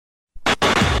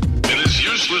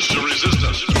useless to resist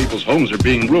us. People's homes are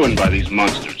being ruined by these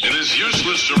monsters. It is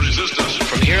useless to resist us.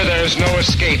 From here, there is no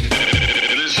escape.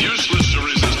 It is useless to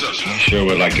resist us. I sure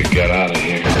would like to get out of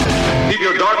here. Keep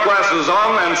your dark glasses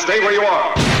on and stay where you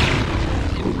are.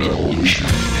 The revolution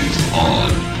is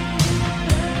on.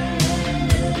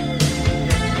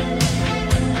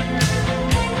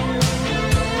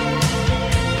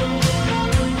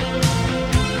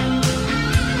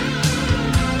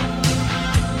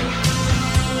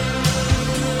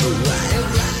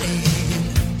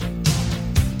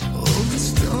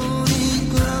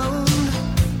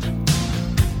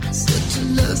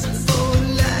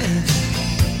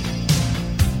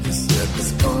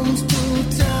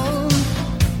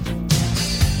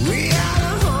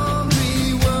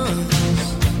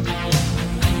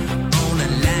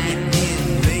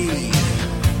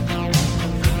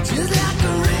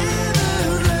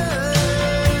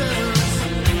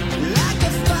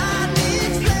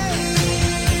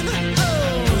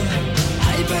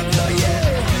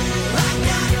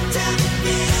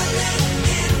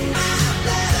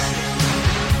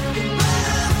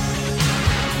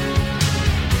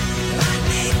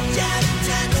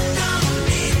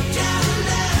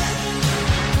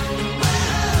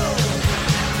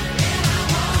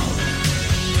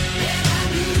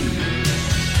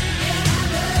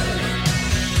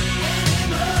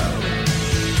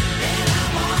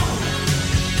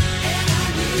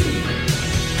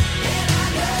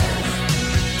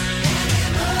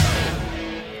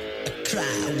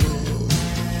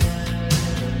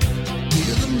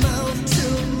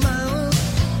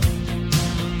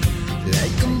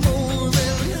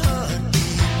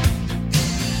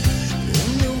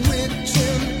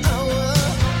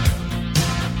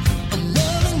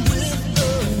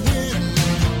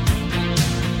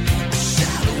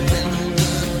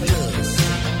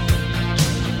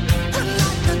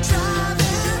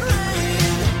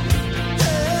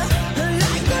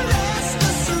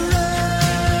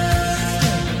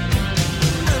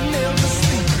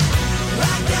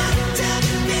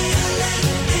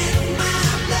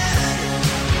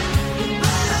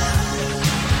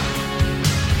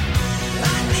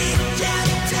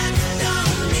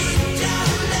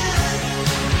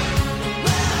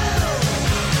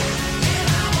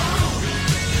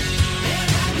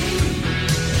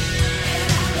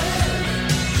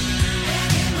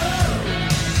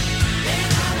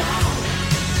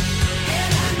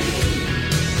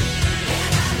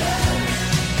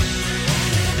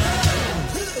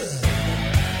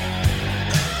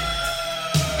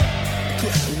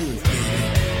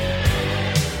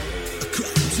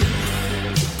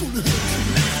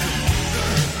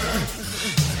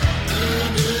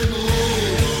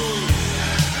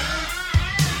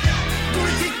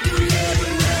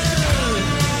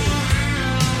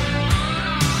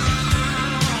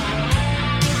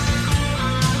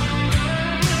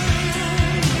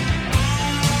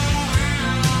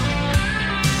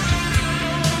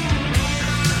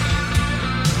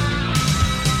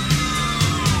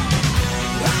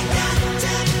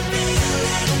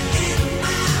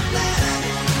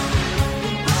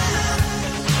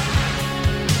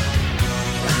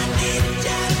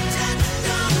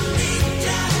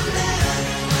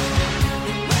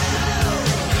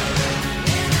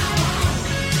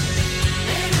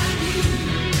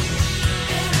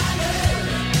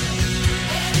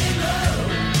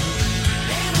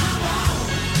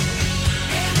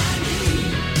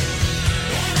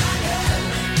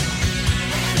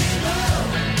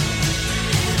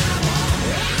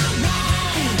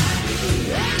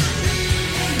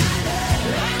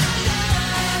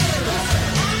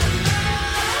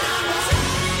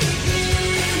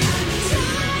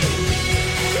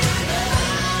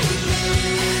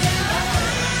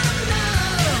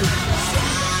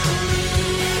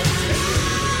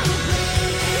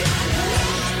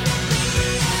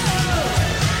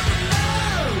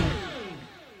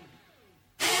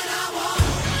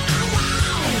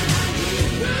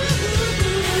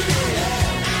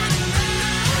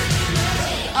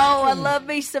 I love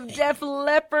me some Def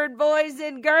Leppard, boys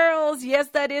and girls. Yes,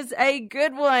 that is a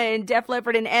good one. Def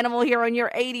Leppard and Animal here on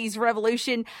your 80s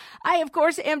Revolution. I, of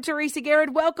course, am Teresa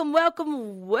Garrett. Welcome,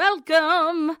 welcome,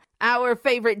 welcome. Our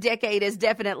favorite decade is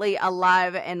definitely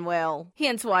alive and well.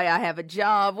 Hence why I have a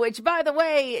job, which, by the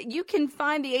way, you can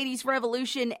find the 80s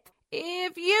Revolution.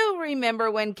 If you remember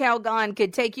when Calgon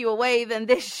could take you away, then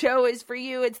this show is for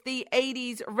you. It's the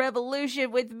 80s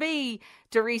Revolution with me,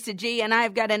 Teresa G, and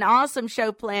I've got an awesome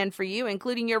show planned for you,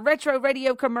 including your retro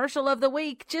radio commercial of the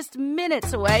week, just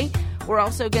minutes away. We're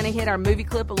also going to hit our movie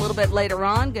clip a little bit later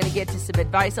on. Going to get to some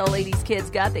advice all 80s kids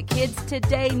got that kids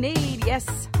today need.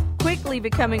 Yes, quickly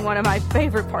becoming one of my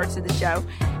favorite parts of the show.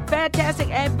 Fantastic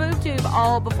and BoobTube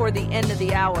all before the end of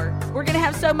the hour. We're going to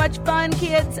have so much fun,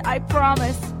 kids, I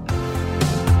promise.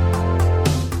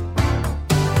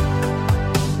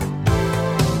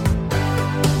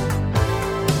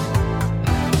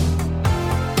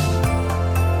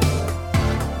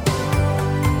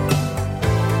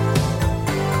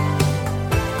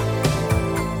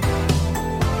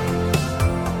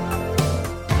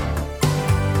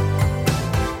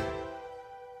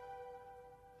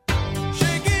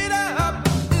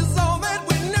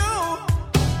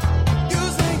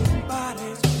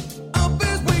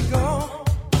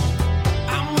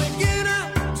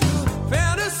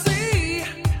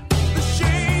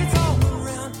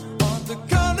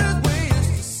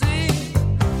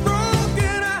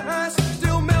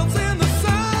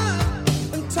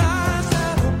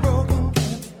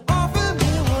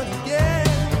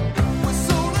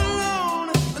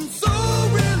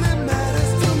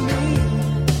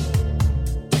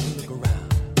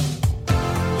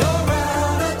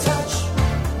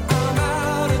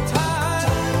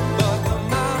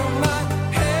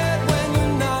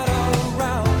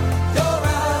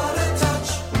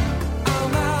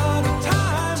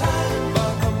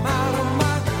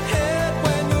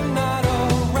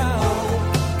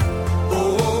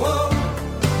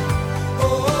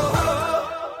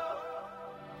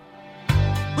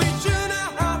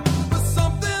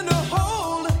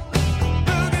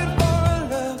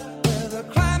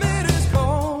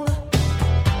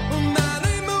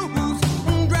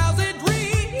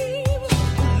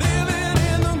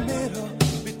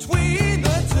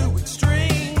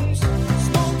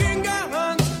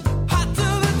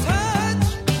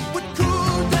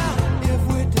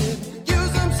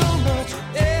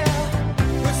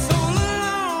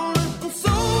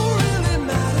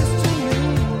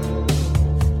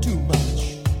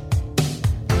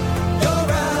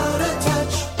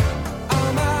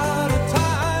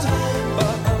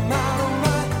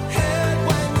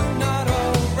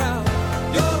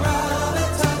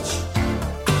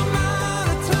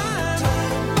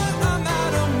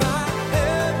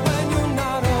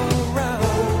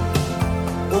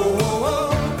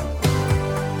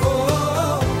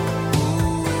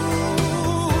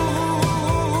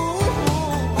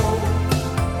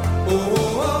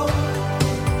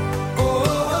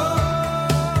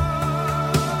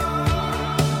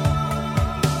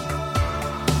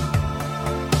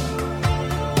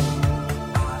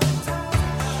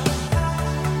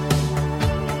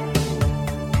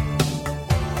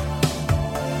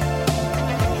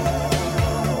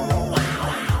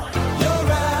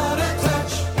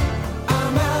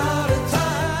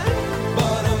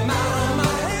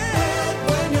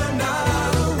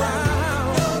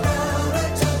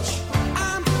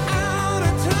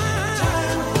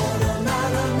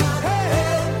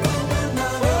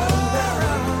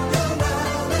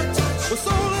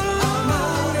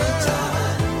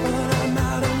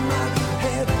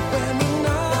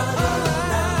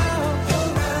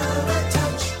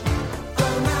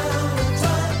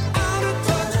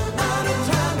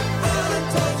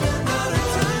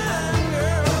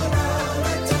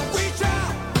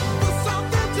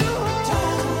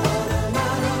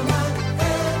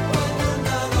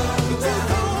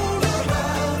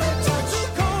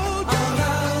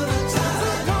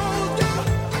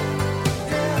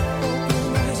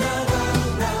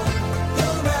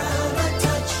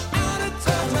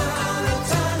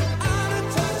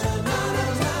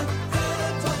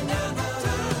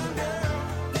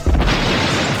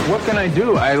 What can I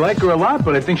do? I like her a lot,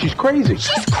 but I think she's crazy.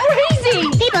 She's crazy!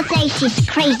 People say she's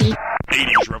crazy.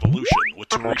 80s Revolution with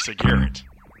Teresa Garrett.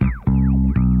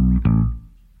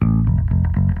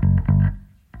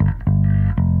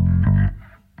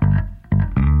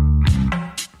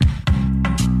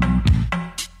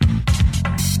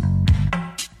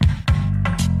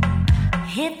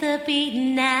 Hit the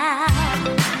beat now.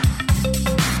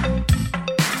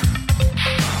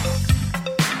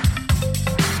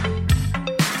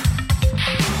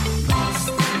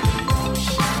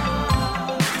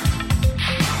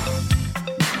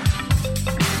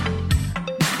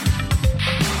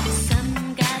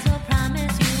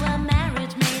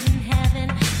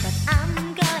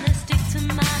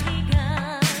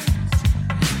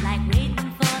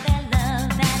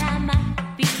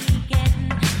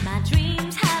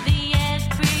 Dreams have yet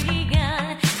begun.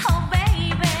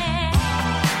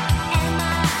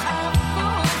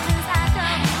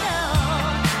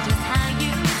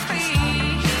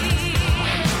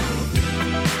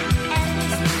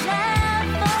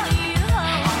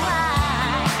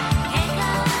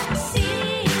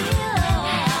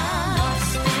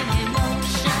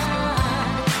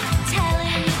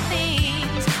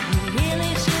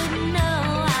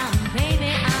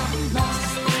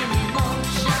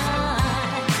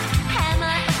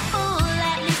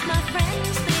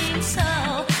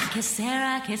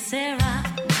 que sera.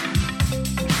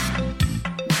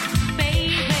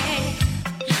 Baby,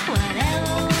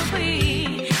 whatever will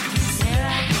be. Que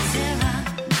sera, que sera.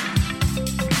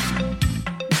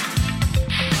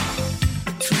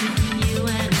 Between you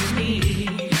and me.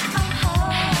 Just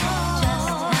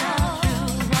how true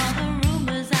are the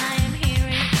rumors I am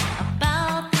hearing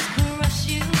about this crush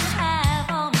you have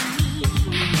on me.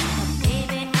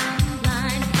 Baby, I'm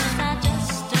blind 'cause I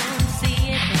just don't see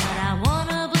it, but I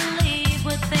wanna believe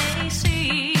what they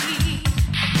see.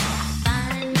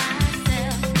 Find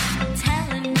myself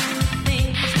telling you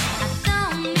things I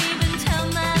don't even tell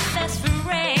my best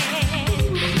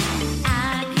friend. I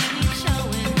keep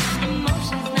showing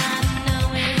emotions not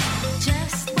knowing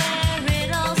just where it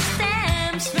all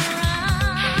stems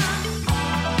from.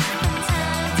 From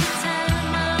time to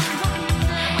time I wonder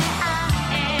where I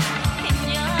am in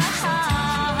your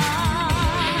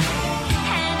heart.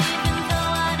 And even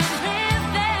though I don't live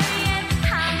there yet,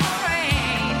 I'm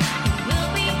afraid it will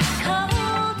be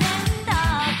cold and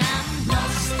dark. I'm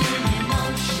lost in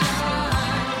emotion,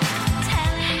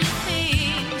 telling you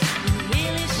things you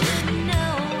really should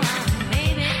know.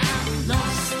 Baby, I'm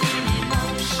lost in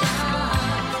emotion.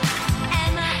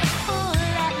 Am I a fool?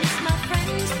 At least my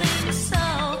friends think so.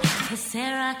 Que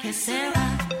sera, que sera.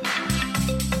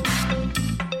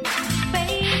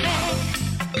 Baby,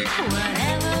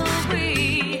 whatever will be.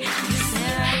 Que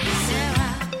sera, que sera.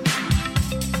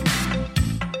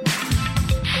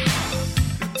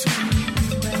 Between you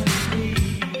and me.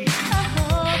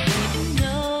 Oh, baby,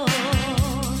 no.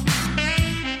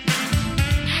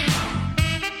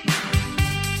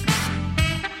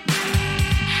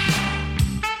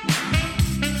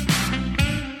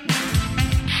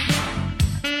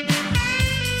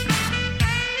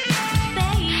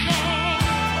 Baby,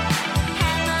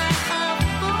 am I a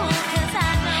fool? 'Cause I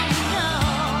don't know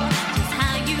just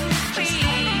how you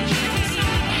feel.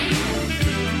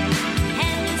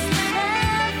 And this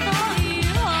love for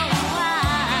you, I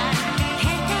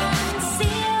can't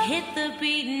conceal. Hit the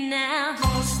beat now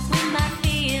with my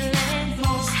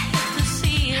feelings. Hit the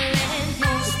ceiling.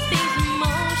 These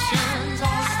emotions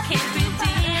can't be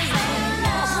dealing. I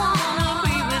wanna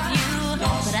be with you,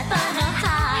 but I don't know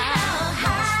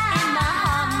how. In my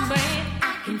heartbreak, I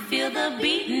can feel the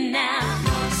beat now.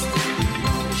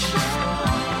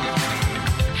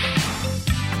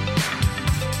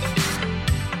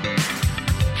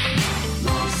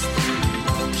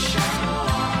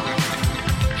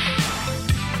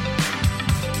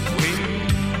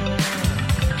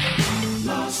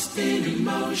 Lost in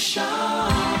emotion.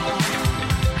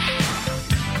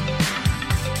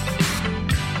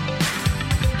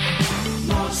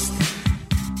 Lost.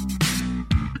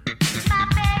 My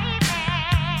baby,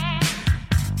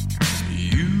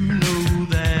 You know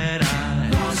that I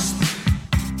lost.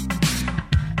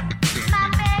 my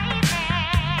baby.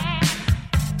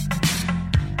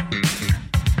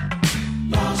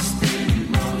 Lost in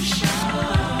emotion.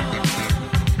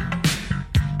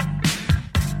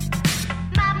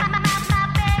 My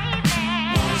baby.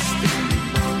 Lost in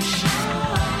emotion.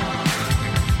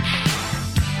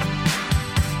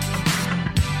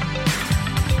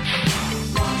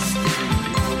 Lost in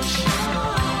emotion.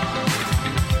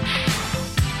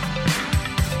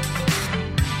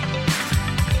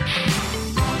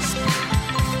 Lost.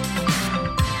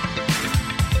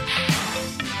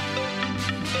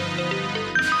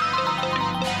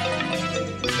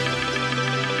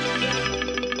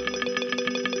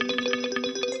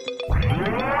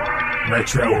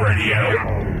 Retro Radio.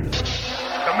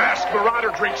 The masked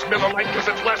marauder drinks Miller Lite because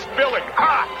it's less filling.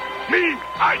 Me,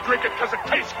 I drink it because it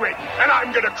tastes great, and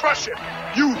I'm gonna crush it.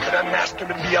 You can unmask him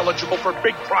and be eligible for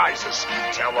big prizes.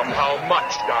 Tell him how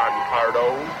much, Don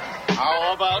Cardo.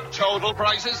 How about total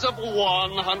prizes of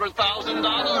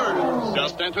 $100,000?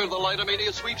 Just enter the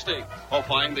Lightomania sweepstakes or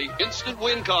find the instant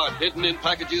win card hidden in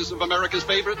packages of America's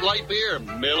favorite light beer,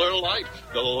 Miller Lite,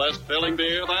 the less filling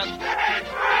beer that...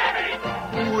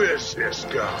 Who is this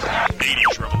guy?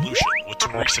 80s Revolution with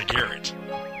Teresa Garrett.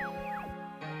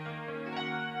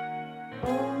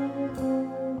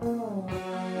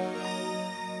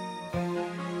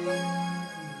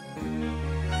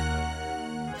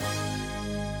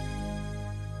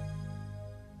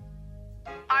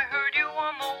 I heard you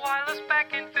on the wireless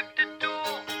back in 52,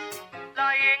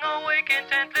 lying awake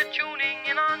intently tuning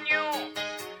in on you.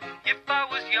 If I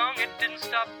was young, it didn't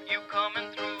stop you coming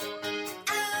through.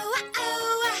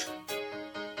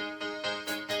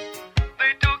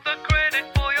 They took the credit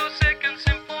for your second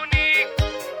symphony,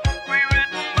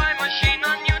 rewritten by machine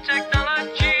on new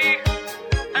technology.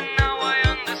 And now I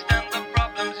understand the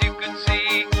problems you could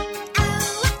see.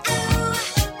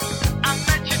 I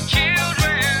met your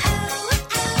children.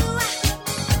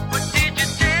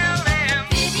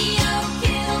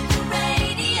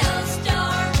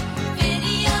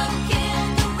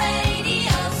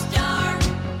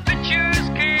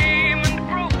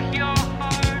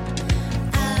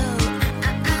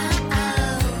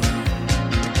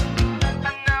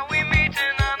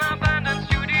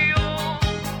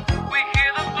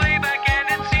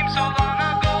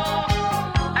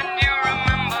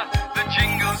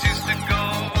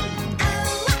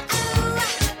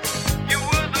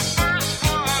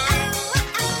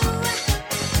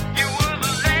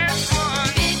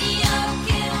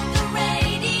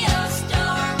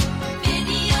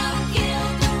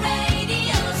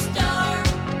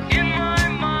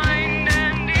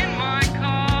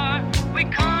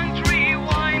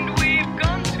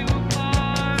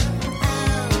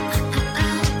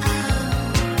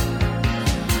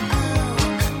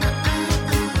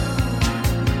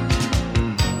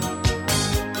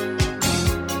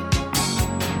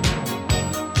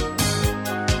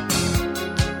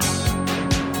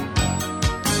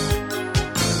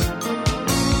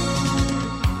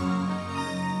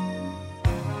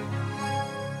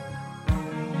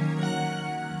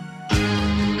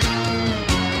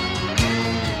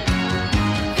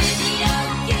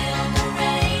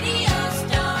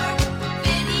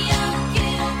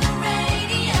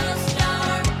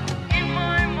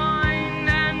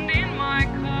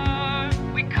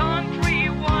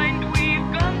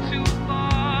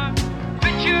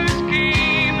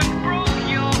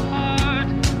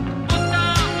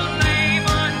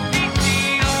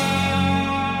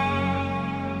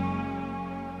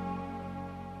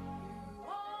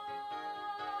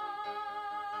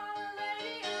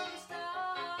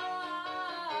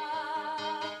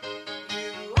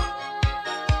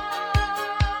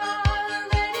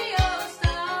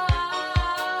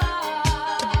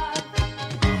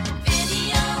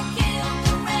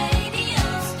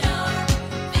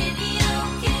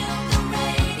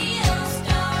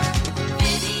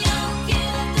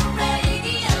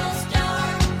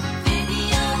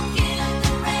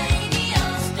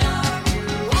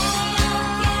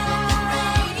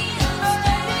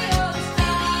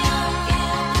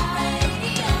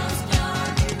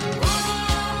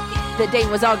 The date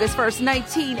was August 1st,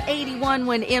 1981,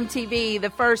 when MTV, the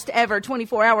first ever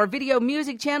 24-hour video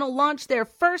music channel, launched their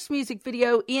first music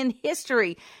video in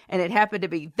history. And it happened to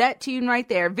be that tune right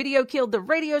there, Video Killed the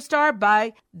Radio Star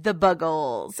by The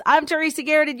Buggles. I'm Teresa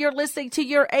Garrett, and you're listening to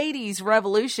your 80s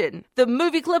Revolution. The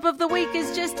movie clip of the week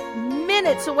is just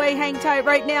minutes away. Hang tight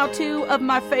right now. Two of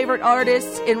my favorite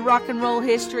artists in rock and roll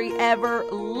history ever.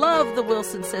 Love the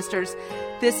Wilson sisters.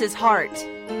 This is Heart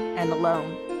and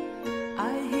Alone.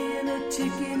 I hear the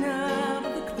ticking of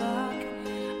the clock.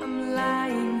 I'm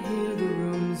lying here, the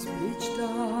room's pitch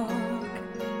dark.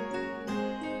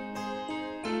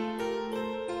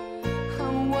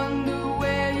 I wonder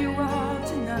where you are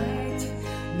tonight.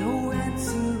 No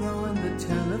answer on the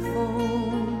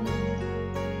telephone.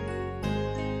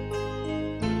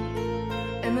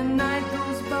 And the night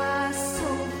goes by so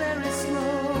very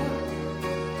slow.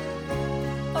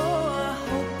 Oh, I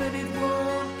hope that it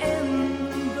won't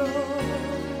end alone.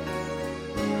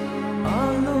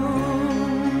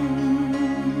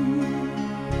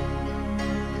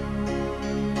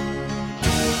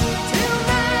 Till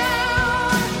now,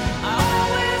 I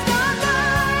always got by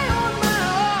on my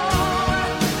own.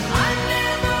 I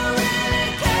never really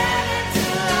cared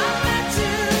until I met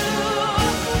you.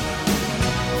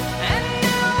 And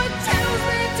now it tells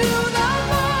me to the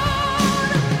bone.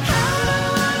 How do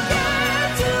I get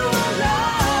to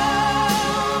alone?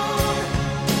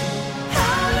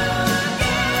 How do I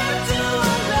get to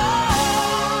alone?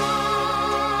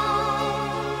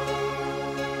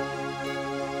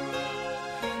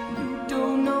 You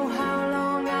don't know how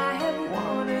long I have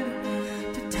wanted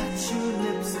to touch your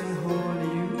lips and hold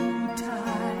you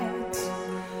tight.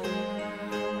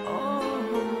 Oh,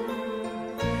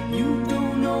 you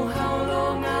don't know how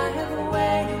long I have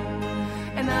waited,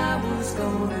 and I was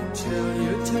gonna tell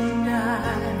you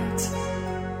tonight.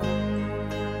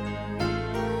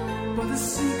 But the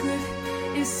secret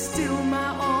is still my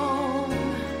own,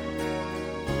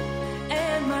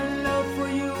 and my love for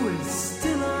you is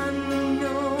still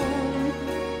unknown.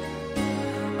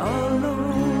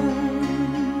 Alone.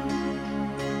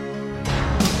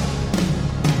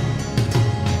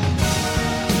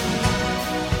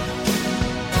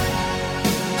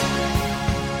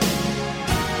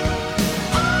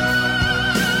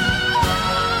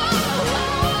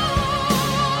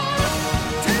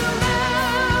 Till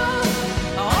now,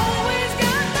 I always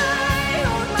got by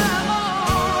on my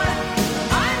own.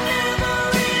 I never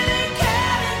really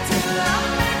cared until I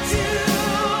met you.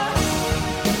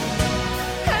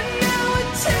 And now it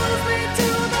chills me to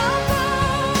the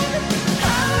bone.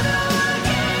 How do I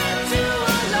get to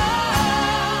alone?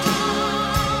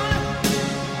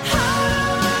 How do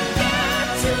I get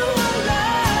to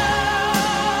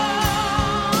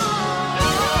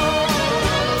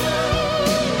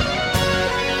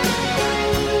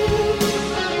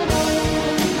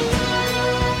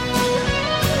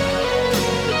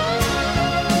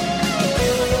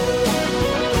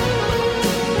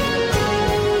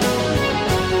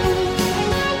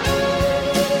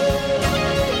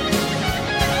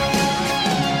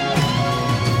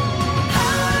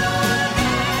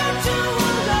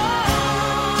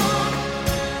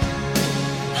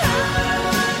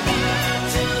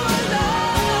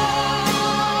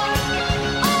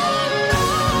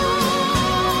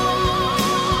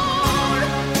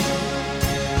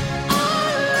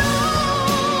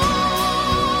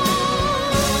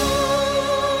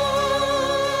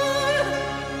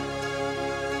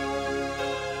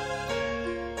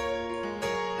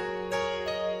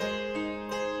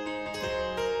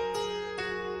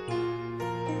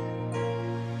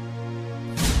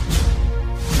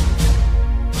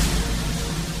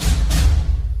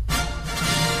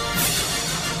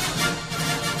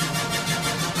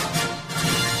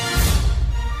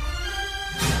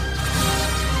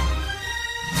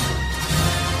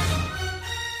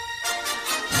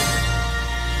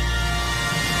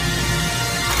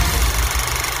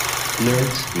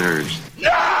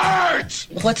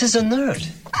Nerds. What is a nerd?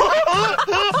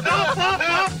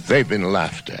 They've been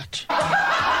laughed at,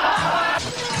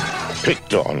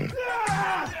 picked on,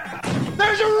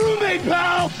 There's a roommate,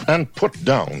 pal! and put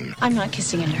down. I'm not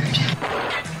kissing a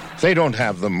nerd. They don't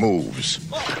have the moves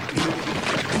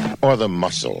or the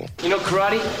muscle, You know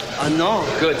karate? No.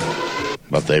 Good.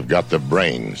 but they've got the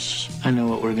brains. I know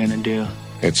what we're gonna do.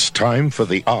 It's time for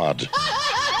the odd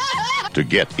to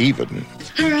get even.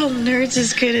 Are all nerds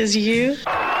as good as you?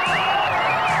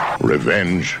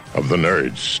 Revenge of the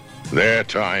Nerds. Their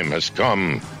time has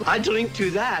come. I drink to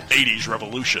that. 80s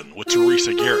Revolution with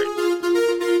Teresa Garrett.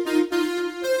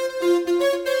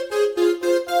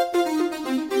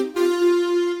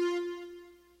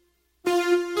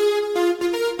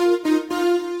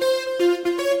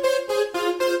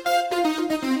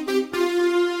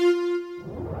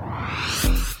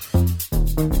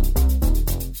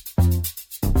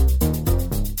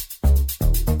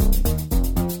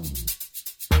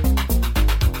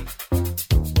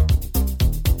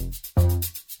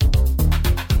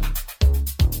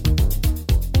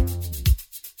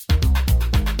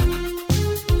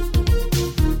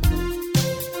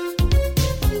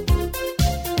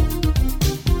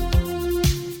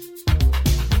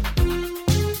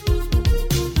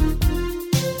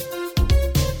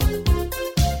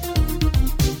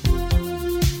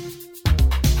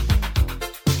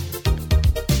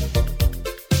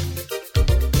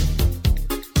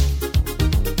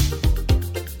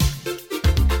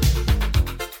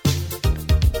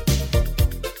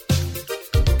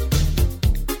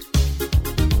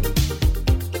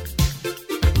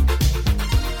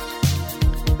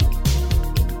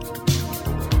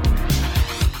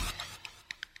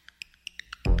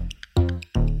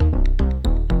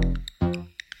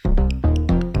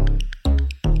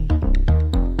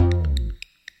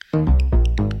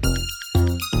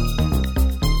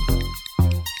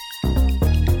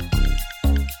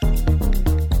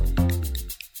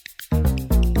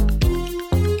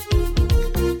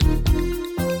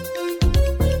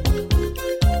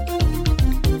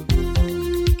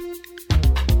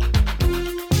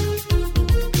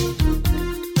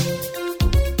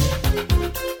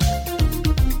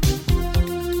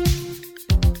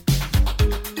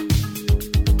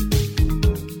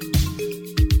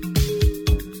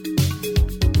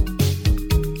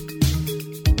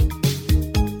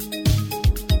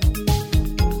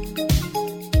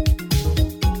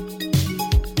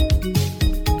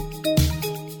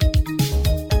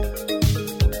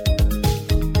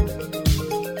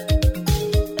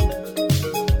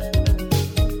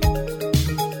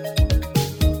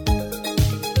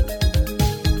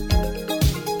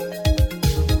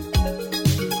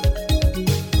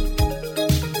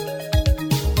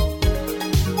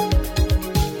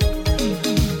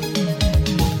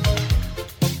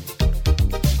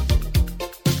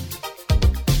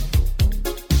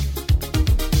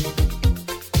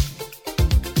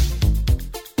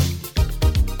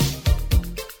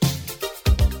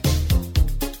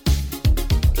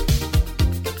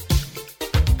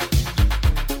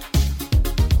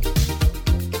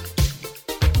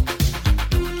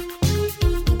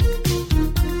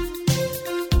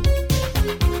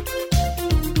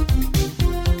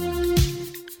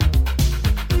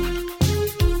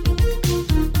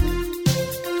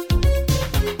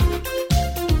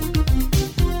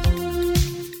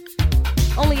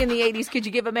 in the 80s could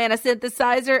you give a man a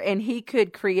synthesizer and he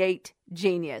could create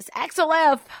genius? Axel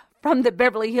F. from the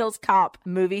Beverly Hills Cop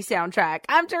movie soundtrack.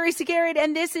 I'm Teresa Garrett,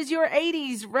 and this is your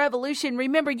 80s Revolution.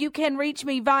 Remember, you can reach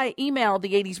me via email,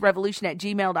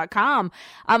 the80srevolution@gmail.com.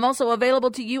 I'm also available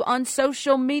to you on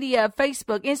social media,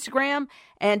 Facebook, Instagram,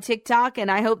 and TikTok, and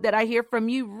I hope that I hear from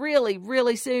you really,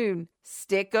 really soon.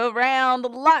 Stick around.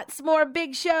 Lots more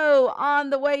big show on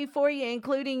the way for you,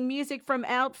 including music from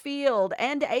Outfield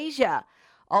and Asia.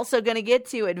 Also going to get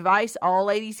to advice all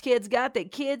 80s kids got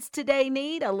that kids today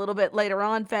need a little bit later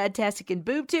on. Fantastic and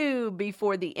Boob Tube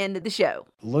before the end of the show.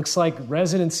 Looks like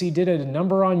residency did a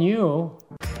number on you.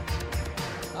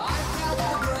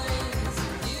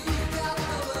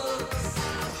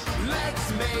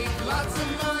 Let's make lots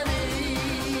of money.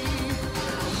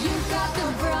 You've got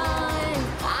the brawn,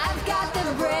 I've got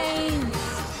the brains.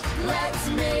 Let's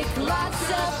make lots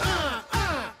of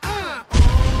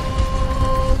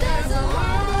Oh, there's a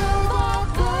world of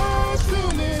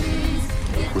opportunities.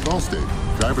 With Allstate,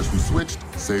 drivers who switched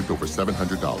saved over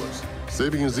 $700.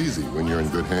 Saving is easy when you're in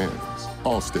good hands.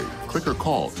 Allstate. Click or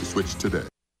call to switch today.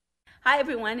 Hi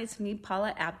everyone, it's me,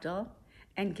 Paula Abdul.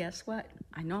 And guess what?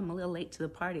 I know I'm a little late to the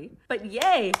party, but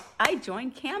yay, I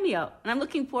joined Cameo. And I'm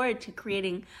looking forward to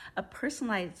creating a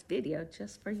personalized video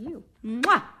just for you.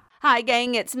 Mwah! Hi,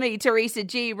 gang. It's me, Teresa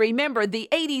G. Remember, the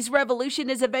 80s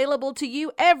Revolution is available to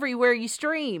you everywhere you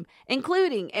stream,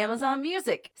 including Amazon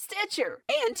Music, Stitcher,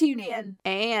 and TuneIn.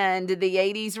 And the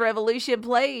 80s Revolution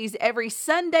plays every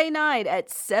Sunday night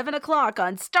at 7 o'clock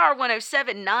on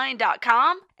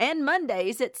Star1079.com and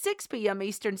Mondays at 6 p.m.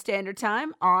 Eastern Standard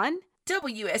Time on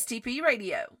WSTP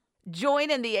Radio. Join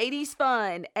in the 80s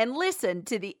fun and listen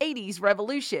to the 80s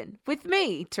Revolution with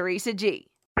me, Teresa G.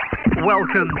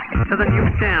 Welcome to the new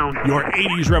town. Your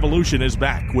 80s Revolution is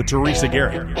back with Teresa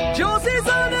Garrett. Josie's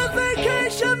on a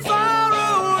vacation far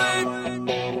away.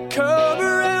 Come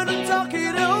around and talk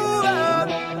it over.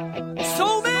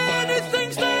 So many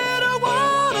things that I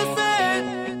wanna say.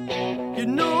 You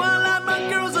know I like my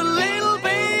girls a little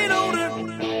bit older.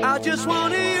 I just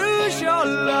wanna use your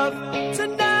love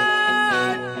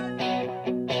tonight.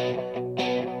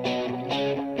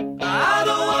 I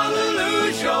don't wanna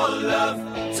lose your love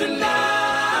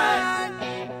tonight.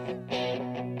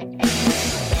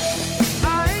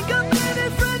 I ain't got many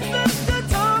friends left to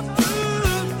talk to.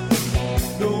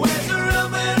 The ways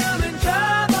around when I'm in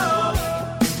trouble.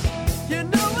 You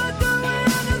know I'd do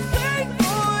anything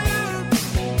for you.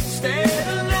 Stay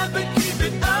alive but keep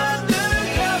it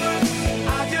undercover.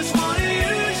 I just wanna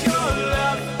use your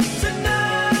love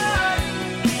tonight.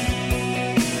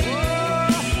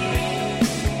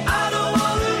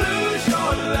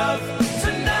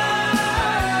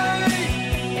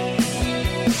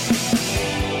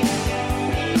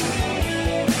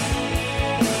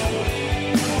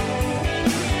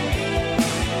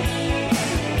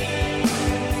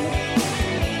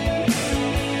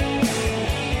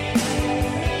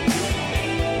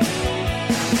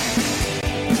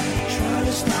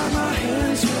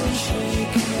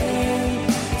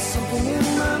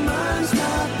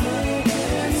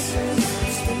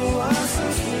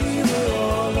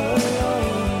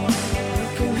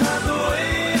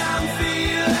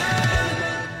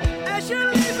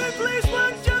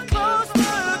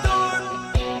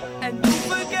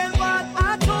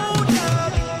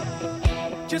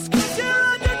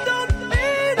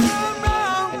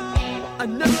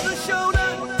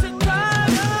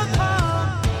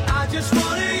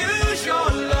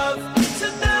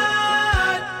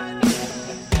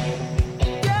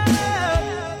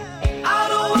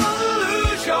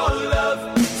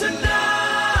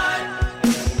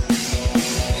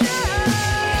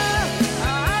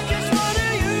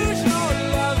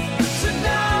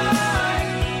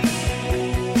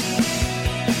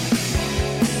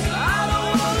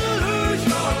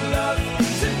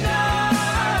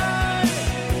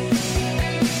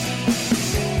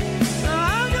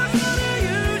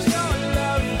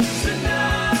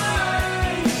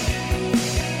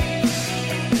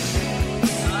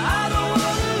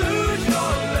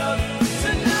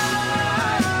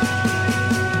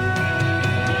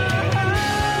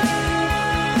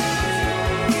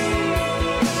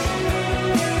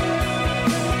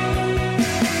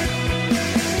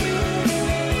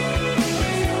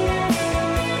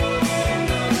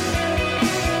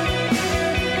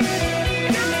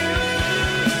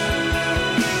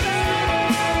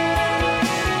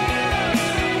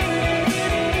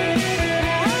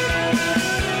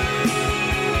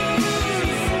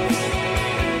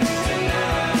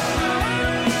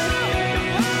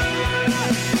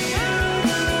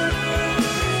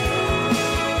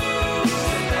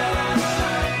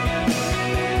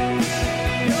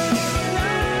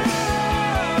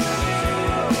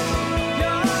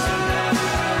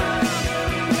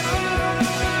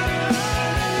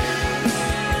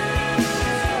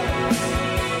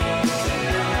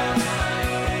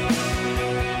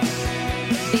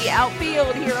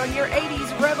 Outfield here on your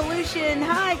 80s Revolution.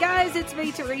 Hi, guys, it's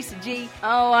me, Teresa G.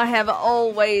 Oh, I have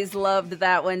always loved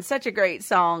that one. Such a great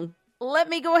song. Let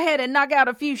me go ahead and knock out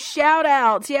a few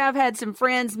shout-outs. Yeah, I've had some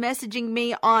friends messaging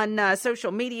me on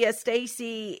social media.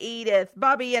 Stacy, Edith,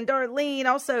 Bobby, and Darlene.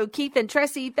 Also, Keith and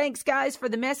Tressie. Thanks, guys, for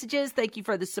the messages. Thank you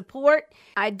for the support.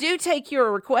 I do take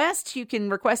your requests. You can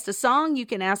request a song. You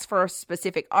can ask for a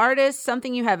specific artist,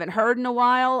 something you haven't heard in a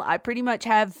while. I pretty much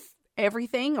have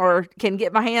everything, or can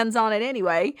get my hands on it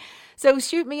anyway. So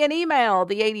shoot me an email,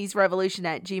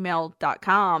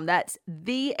 the80srevolution@gmail.com. That's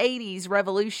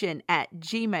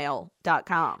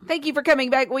the80srevolution@gmail.com. Thank you for coming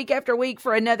back week after week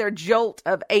for another jolt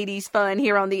of 80s fun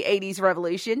here on the 80s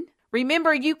Revolution.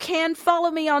 Remember, you can follow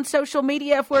me on social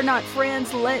media. If we're not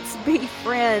friends, let's be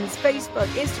friends. Facebook,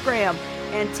 Instagram,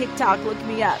 and TikTok. Look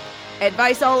me up.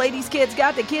 Advice all 80s kids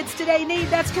got the kids today need.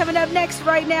 That's coming up next.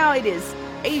 Right now, it is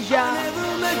Asia. I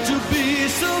never meant to be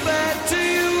so bad to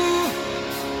you.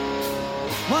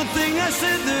 One thing I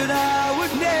said that I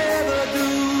would never do.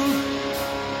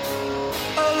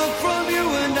 A look from you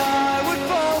and I would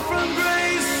fall from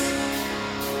grace,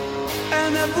 and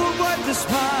that would wipe the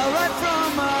smile right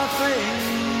from my face.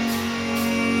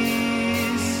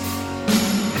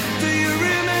 Do you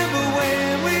remember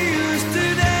when we used to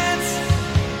dance,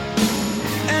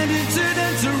 and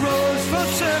incidents arose from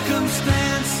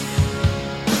circumstance?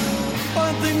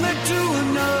 One thing led to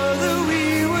another,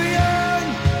 we were young,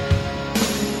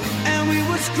 and we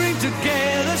would scream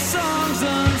together songs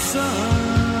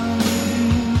unsung.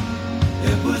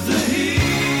 It was the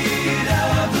heat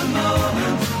of the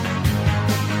moment,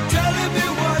 telling me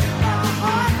what my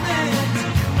heart meant.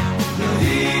 The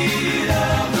heat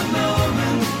of the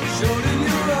moment showed in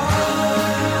your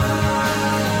eyes,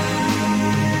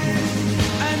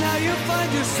 and now you find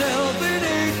yourself in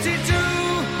 82.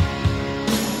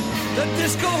 The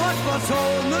disco hotspots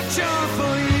hold no charm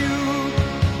for you.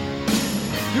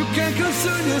 You can't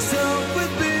concern yourself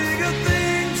with bigger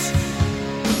things.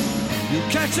 You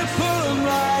catch a pull and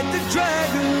ride the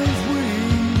dragon's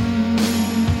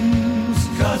wings.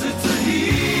 'Cause it's the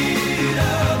heat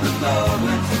of the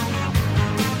moment.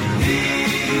 The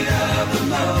heat of the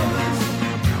moment.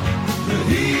 The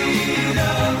heat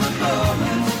of the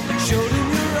moment showed in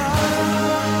your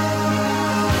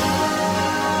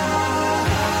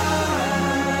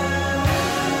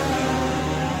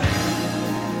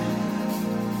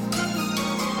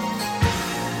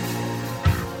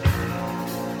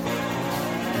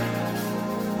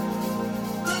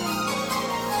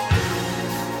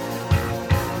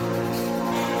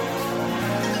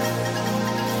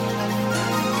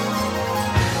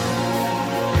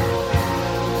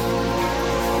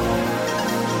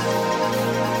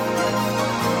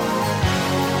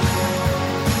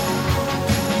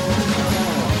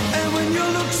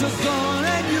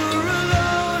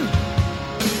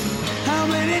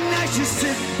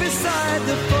beside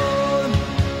the phone.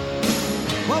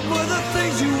 What were the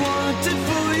things you wanted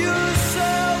for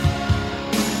yourself?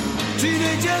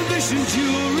 Teenage ambitions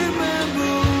you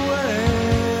remember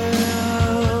well.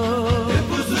 It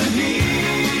was the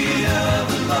heat of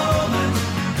the moment,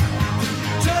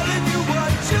 telling you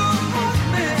what your heart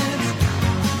meant.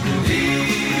 The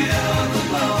heat of the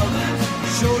moment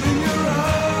showed in your eyes.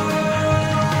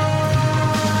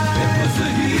 It was the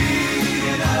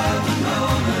heat of the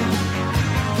moment.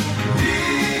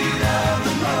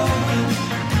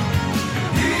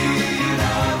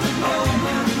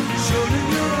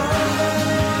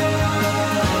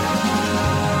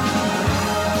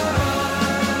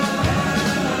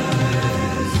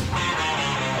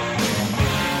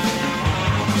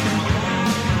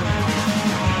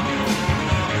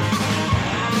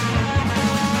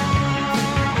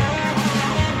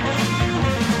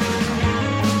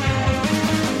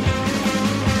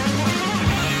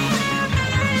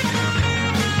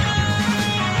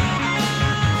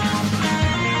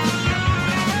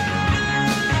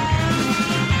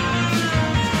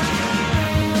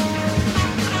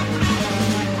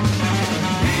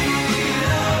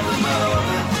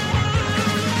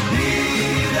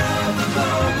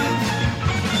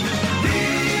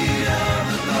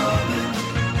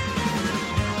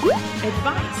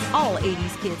 Advice all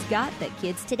 80s kids got that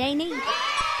kids today need.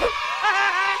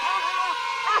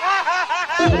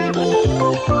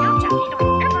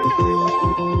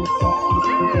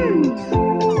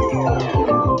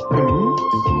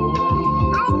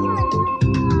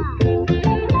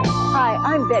 Hi,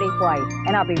 I'm Betty White,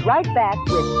 and I'll be right back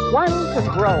with One to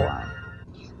Grow On.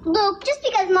 Luke, just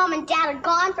because Mom and Dad are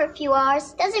gone for a few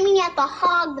hours doesn't mean you have to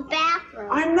hog the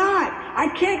bathroom. I'm not. I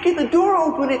can't get the door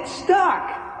open. It's stuck.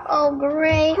 Oh,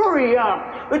 great. Hurry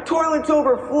up. The toilet's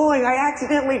overflowing. I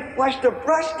accidentally flushed a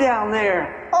brush down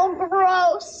there. Oh,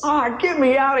 gross. Ah, get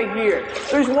me out of here.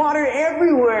 There's water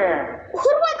everywhere. Who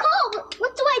do I call?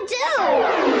 What do I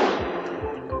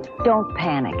do? Don't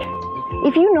panic.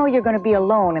 If you know you're going to be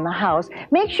alone in the house,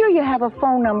 make sure you have a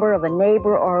phone number of a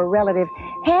neighbor or a relative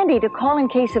handy to call in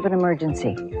case of an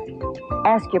emergency.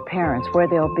 Ask your parents where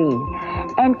they'll be,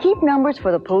 and keep numbers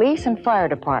for the police and fire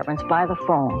departments by the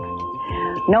phone.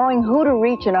 Knowing who to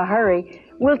reach in a hurry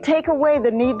will take away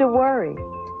the need to worry.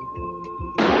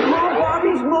 Mom,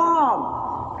 Bobby's mom.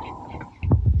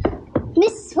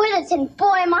 Mrs. Witherton,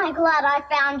 boy, am I glad I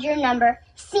found your number.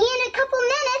 See you in a couple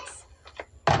minutes.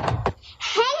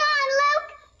 Hang on, Luke.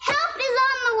 Help is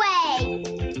on the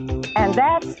way. And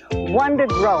that's one to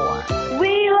grow on.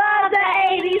 We love the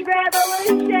 80s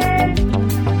revolution.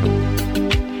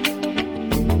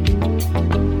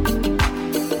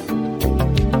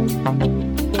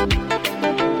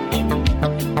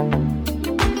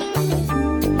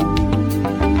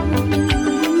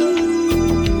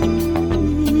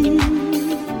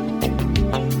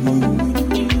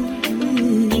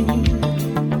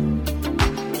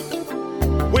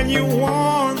 When you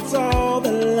want all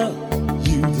the love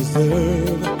you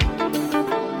deserve,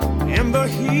 and the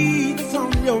heat's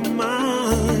on your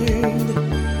mind,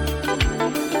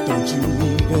 don't you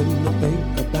even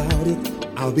think about it.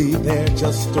 I'll be there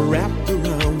just wrapped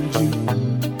around you.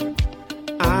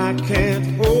 I can't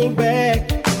hold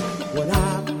back what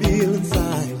I feel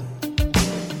inside.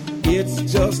 It's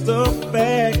just a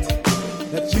fact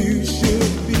that you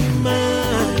should be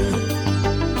mine.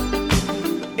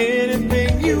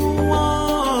 Anything you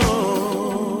want,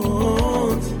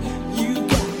 you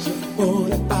got your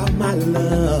thought about my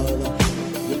love.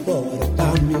 You thought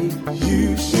about me,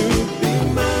 you should be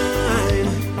mine.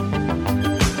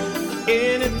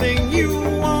 Anything you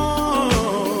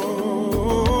want,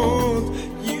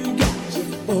 you got your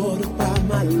thought about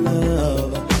my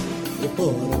love. You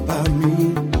thought about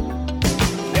me.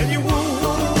 And you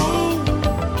won't,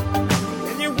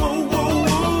 and you won't.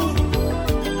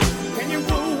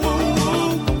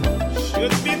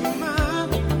 Should be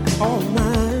mine, all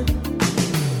mine.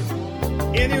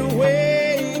 Any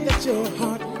way that your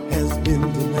heart has been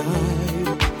denied,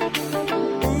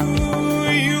 ooh,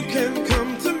 you can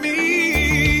come to me.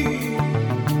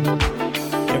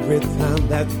 Every time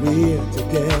that we're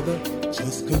together,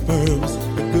 just confirms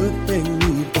the good thing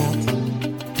we've got.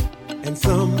 And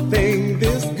something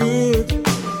this good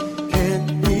can't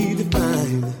be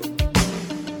defined.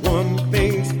 One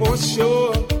thing's for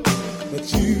sure, that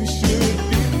you should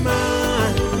be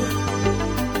mine.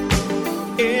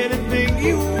 Anything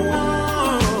you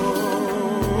want,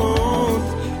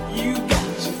 you got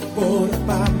your thought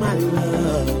about my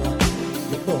love.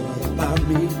 You thought about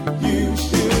me, you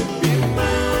should be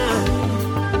mine.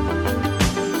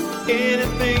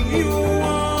 Anything you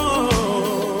want,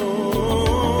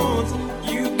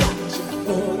 you got your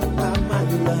thought about my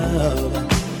love.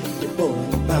 You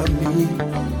thought about me.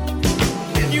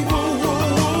 And you won't.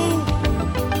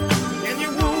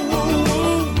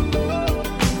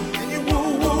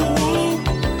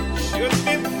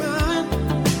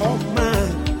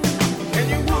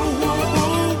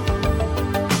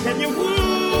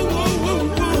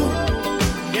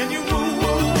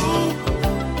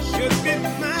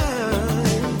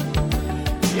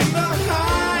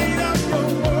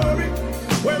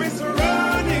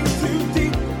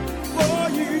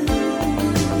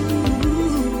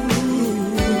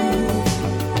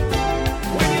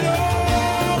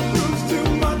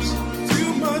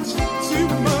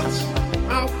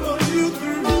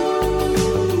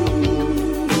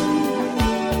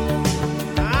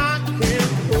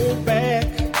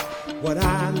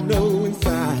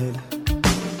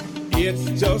 It's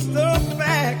just a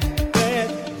fact that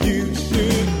you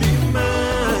should be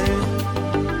mine.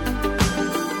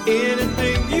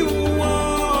 Anything you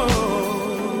want,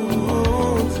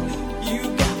 you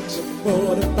got your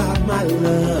thought about my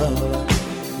love.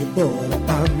 You thought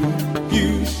about me, you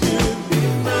should be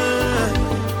mine.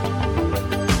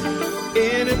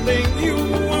 Anything you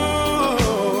want,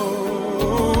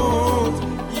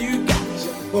 you got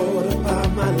your thought about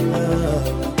my love.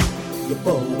 You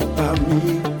thought about me.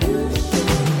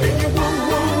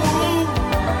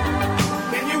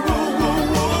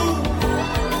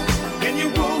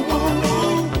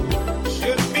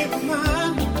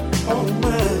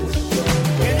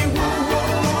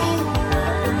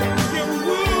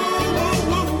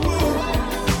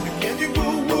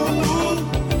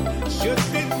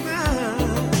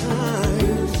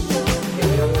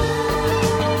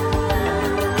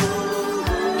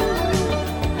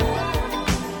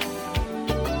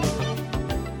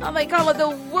 Well, they call it the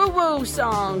woo-woo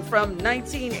song from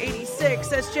 1986.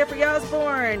 That's Jeffrey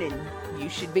Osborne, and You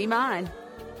Should Be Mine.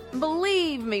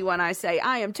 Believe me when I say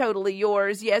I am totally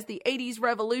yours. Yes, the 80s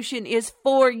revolution is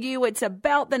for you. It's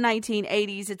about the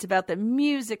 1980s. It's about the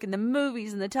music and the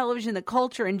movies and the television, the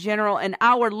culture in general, and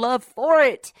our love for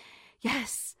it.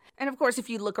 Yes. And of course, if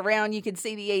you look around, you can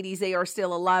see the 80s. They are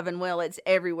still alive and well. It's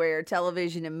everywhere.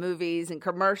 Television and movies and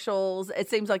commercials. It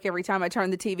seems like every time I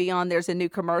turn the TV on, there's a new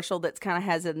commercial that's kind of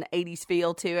has an 80s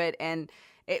feel to it. And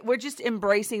we're just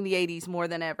embracing the 80s more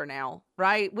than ever now,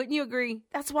 right? Wouldn't you agree?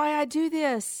 That's why I do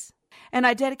this. And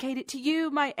I dedicate it to you,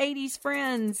 my 80s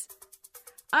friends.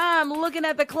 I'm looking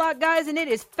at the clock, guys, and it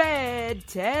is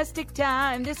fantastic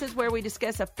time. This is where we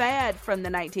discuss a fad from the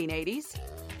 1980s.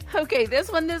 Okay, this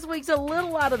week's a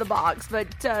little out of the box, but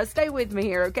stay with me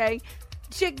here, okay?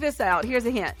 Check this out. Here's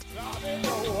a hint.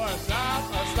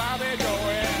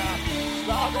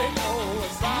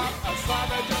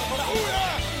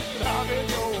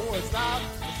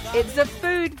 It's a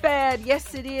food fad.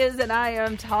 Yes, it is, and I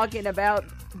am talking about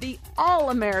the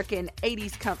all-American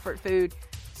 80s comfort food,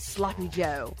 Sloppy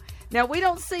Joe. Now, we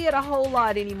don't see it a whole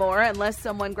lot anymore unless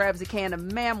someone grabs a can of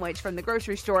Manwich from the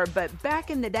grocery store. But back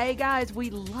in the day, guys, we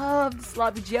loved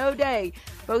Sloppy Joe Day,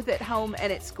 both at home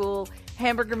and at school.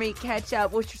 Hamburger meat,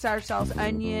 ketchup, Worcestershire sauce,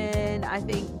 onion. I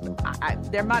think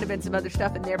there might have been some other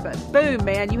stuff in there, but boom,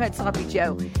 man, you had Sloppy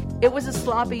Joe. It was the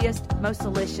sloppiest, most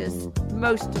delicious,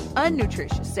 most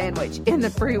unnutritious sandwich in the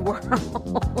free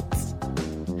world.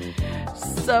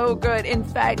 So good. In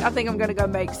fact, I think I'm going to go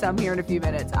make some here in a few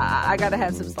minutes. I got to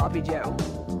have some Sloppy Joe.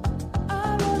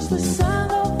 I watch the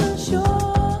sound of the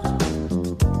shore.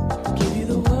 Give you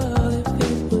the world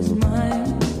if it was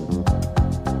mine.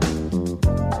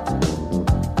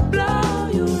 Blow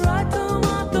you right to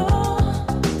my door.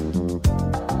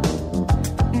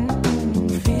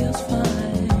 Feels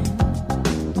fine.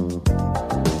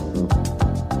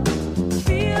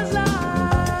 Feels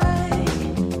like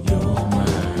you're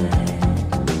mine.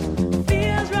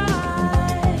 Feels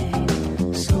right,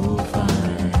 so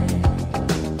fine.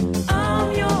 I'm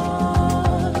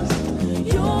yours,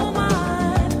 you're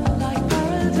mine, like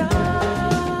paradise.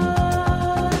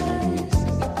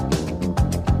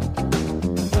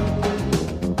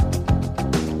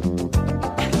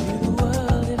 Give you the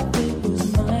world if it was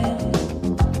mine.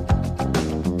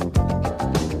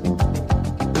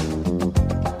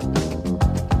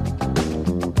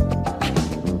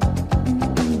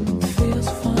 Feels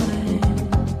fine.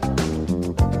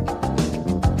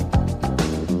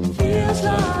 Feels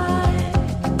like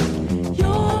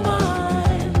you're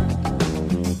mine.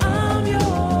 I'm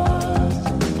yours.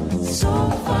 So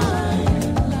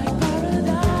fine, like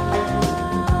paradise.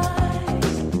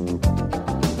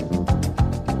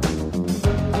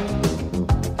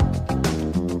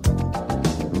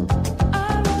 I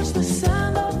watch the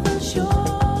sound of the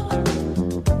shore.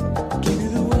 Give you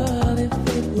the world if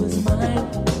it was mine.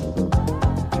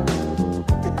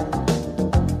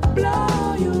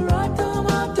 Blow you right to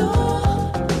my door.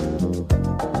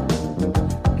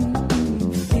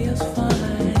 Feels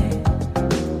fine.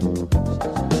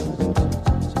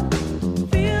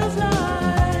 Feels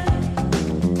like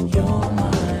you're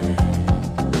mine.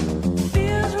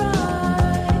 Feels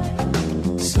right,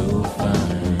 so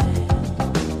fine.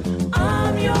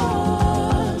 I'm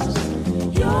yours,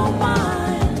 you're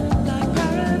mine, like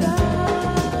paradise.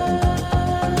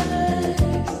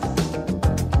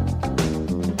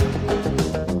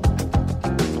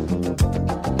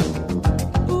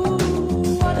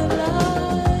 Ooh, what a life.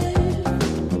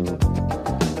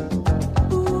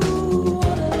 Ooh,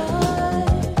 what a life.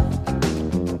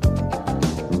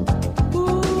 Ooh,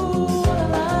 what a life.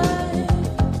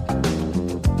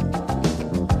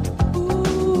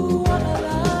 Ooh, what a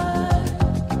life.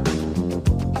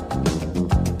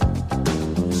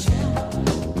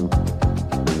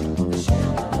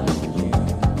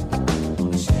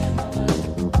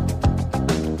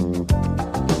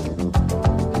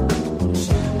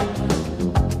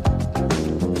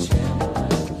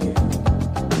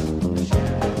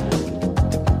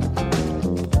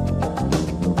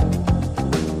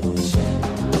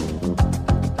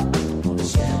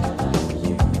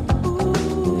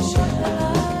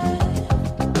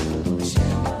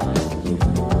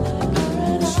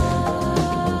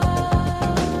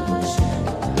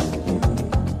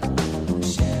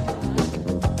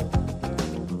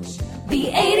 The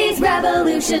 80s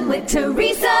Revolution with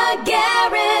Teresa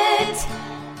Garrett.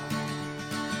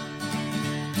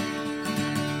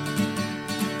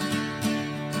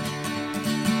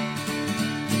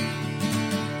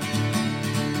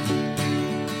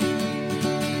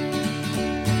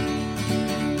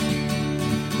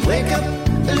 Wake up,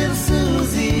 little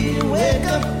Susie.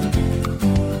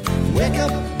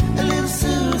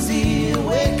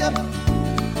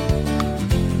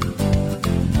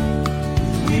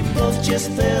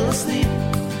 just fell asleep.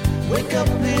 Wake up,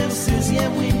 little Susie,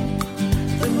 and weep.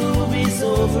 The movie's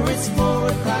over, it's 4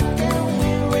 o'clock, and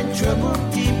we're in trouble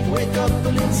deep. Wake up,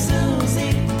 little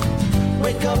Susie.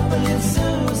 Wake up, little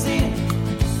Susie.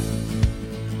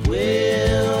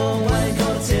 Well, what you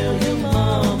gonna tell your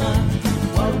mama?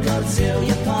 What we gonna tell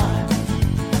your pa?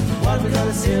 What we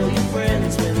gonna tell your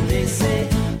friends when they say,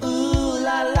 ooh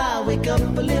la la, wake up,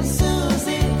 little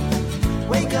Susie.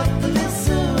 Wake up, little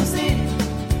Susie.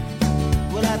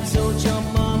 Well, I told your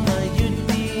mama you'd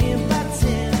be in by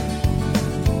 10.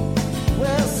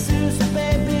 Well, Susie,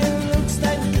 baby, looks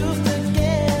like goofed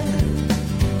again.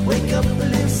 Wake up,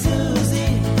 little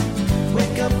Susie.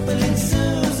 Wake up, little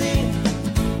Susie.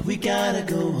 We gotta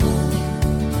go home.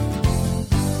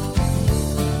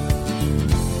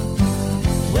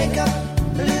 Wake up,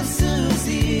 little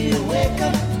Susie. Wake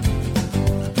up.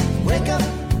 Wake up,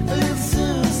 little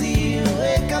Susie.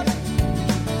 Wake up.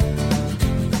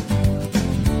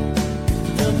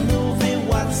 The movie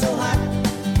was so hot,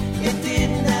 it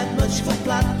didn't have much of a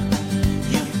plot.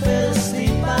 You fell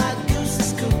asleep, my goose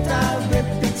is cooked, our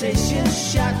reputation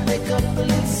shot. Wake up,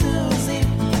 little Susie.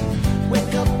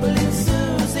 Wake up, little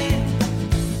Susie.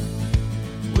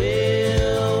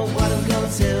 Well, what are we gonna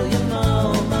tell your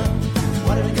mama?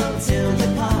 What are we gonna tell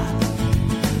your pa?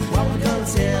 What are we gonna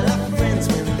tell our friends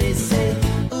when they say,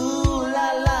 ooh la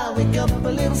la, wake up,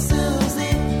 little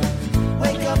Susie.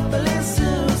 Wake up, little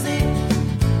Susie.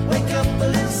 Wake up,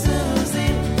 little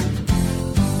Susie.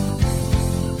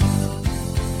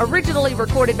 Originally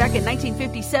recorded back in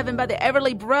 1957 by the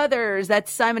Everly Brothers.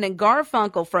 That's Simon and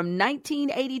Garfunkel from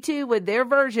 1982 with their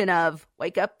version of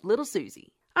Wake Up, Little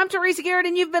Susie. I'm Teresa Garrett,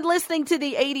 and you've been listening to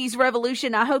the 80s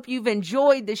Revolution. I hope you've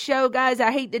enjoyed the show, guys.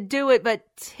 I hate to do it, but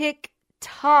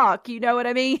tick-tock, you know what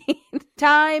I mean?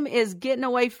 Time is getting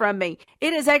away from me.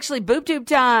 It is actually BoobTube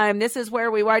time. This is where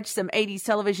we watch some 80s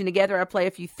television together. I play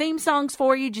a few theme songs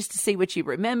for you just to see what you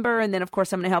remember, and then, of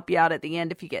course, I'm going to help you out at the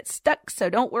end if you get stuck, so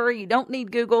don't worry. You don't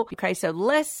need Google. Okay, so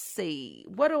let's see.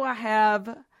 What do I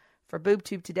have for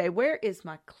BoobTube today? Where is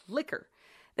my clicker?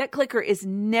 That clicker is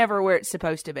never where it's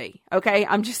supposed to be. Okay,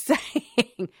 I'm just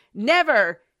saying.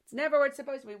 Never. It's never where it's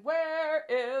supposed to be. Where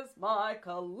is my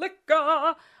clicker?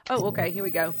 Oh, okay, here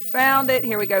we go. Found it.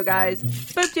 Here we go, guys.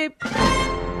 BoobTube.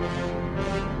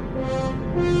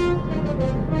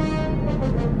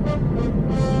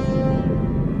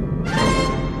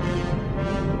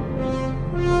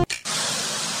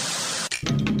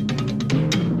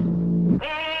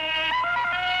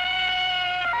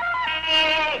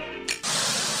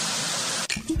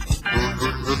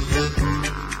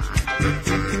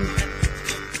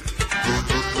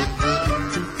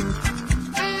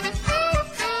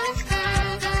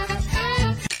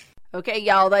 Okay,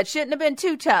 y'all, that shouldn't have been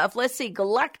too tough. Let's see.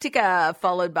 Galactica,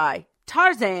 followed by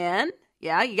Tarzan.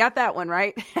 Yeah, you got that one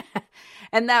right.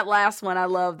 And that last one, I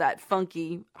love that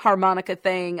funky harmonica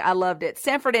thing. I loved it.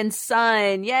 Sanford and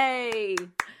Son. Yay.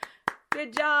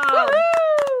 Good job.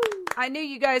 Woo-hoo! I knew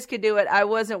you guys could do it. I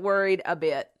wasn't worried a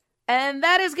bit. And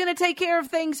that is going to take care of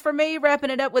things for me, wrapping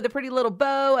it up with a pretty little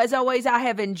bow. As always, I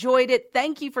have enjoyed it.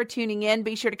 Thank you for tuning in.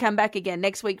 Be sure to come back again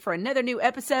next week for another new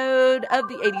episode of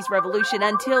the 80s Revolution.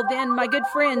 Until then, my good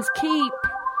friends, keep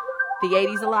the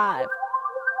 80s alive.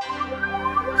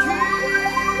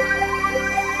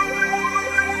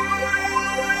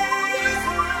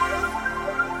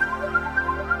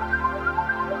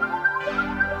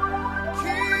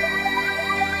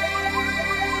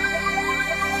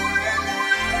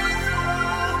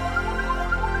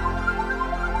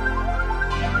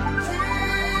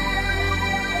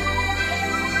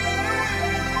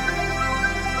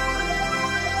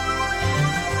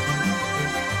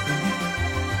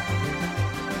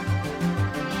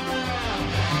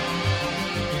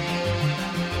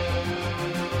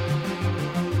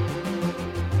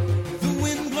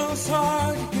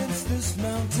 Hard against this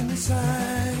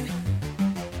mountainside,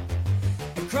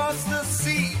 across the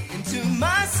sea into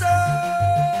my soul.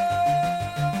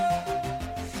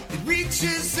 It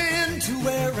reaches into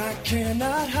where I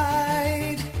cannot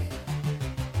hide,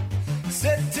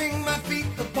 setting my feet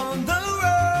upon the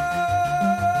road.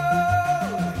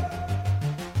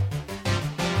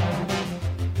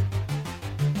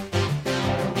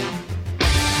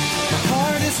 My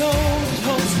heart is old, it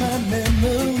holds my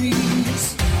memories.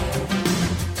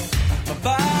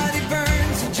 Body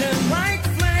burns a gem-like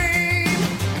flame,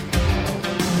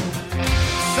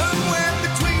 somewhere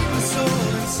between the soul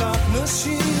and soft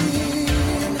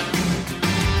machine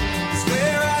is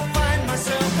where I find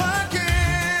myself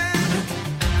again.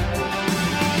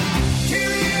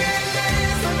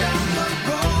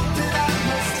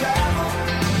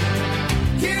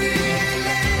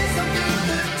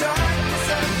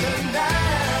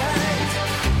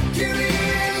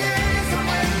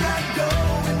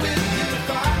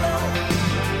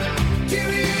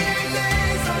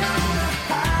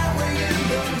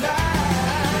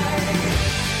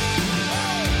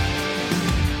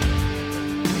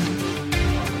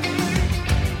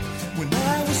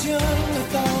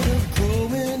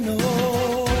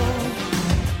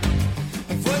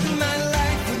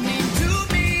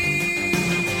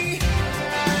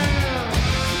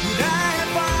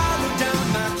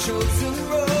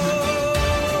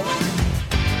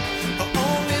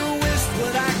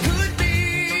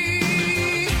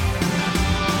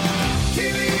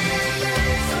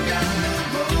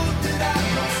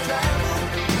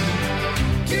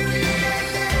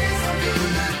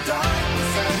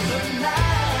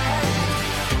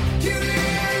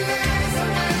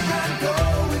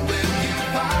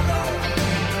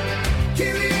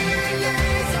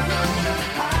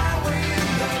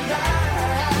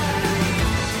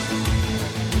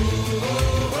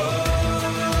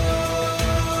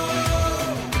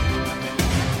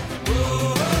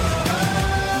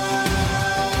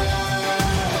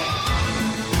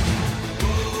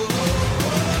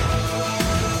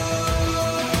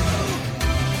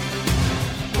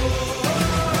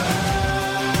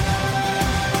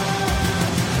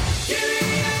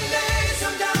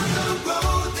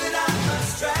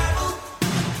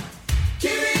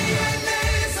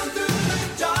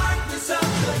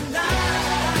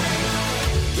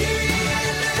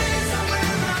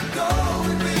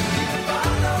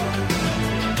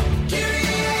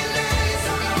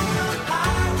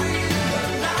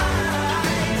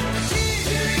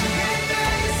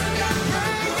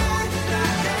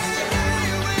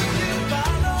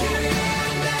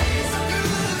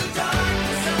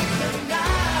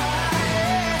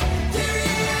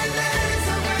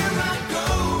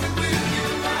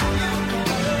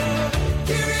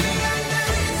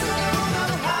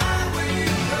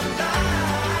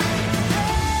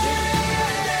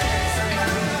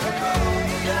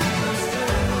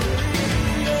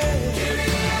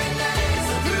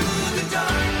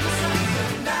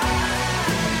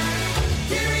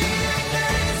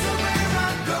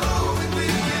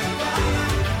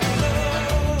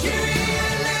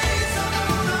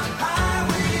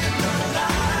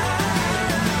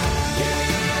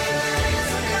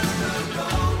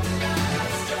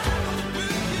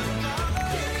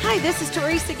 this is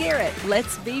Teresa Garrett.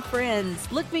 Let's be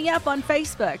friends. Look me up on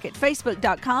Facebook at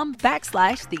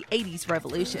facebook.com/The 80s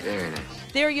Revolution. Very nice.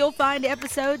 There you'll find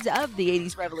episodes of the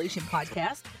 80s Revolution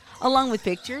podcast, along with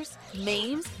pictures,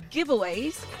 memes,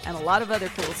 giveaways, and a lot of other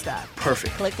cool stuff.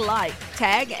 Perfect. Click like,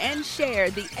 tag, and share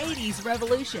the 80s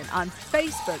Revolution on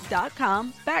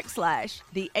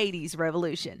facebook.com/The 80s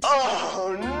Revolution.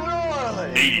 Oh,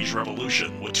 gnarly! 80s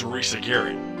Revolution with Teresa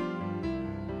Garrett.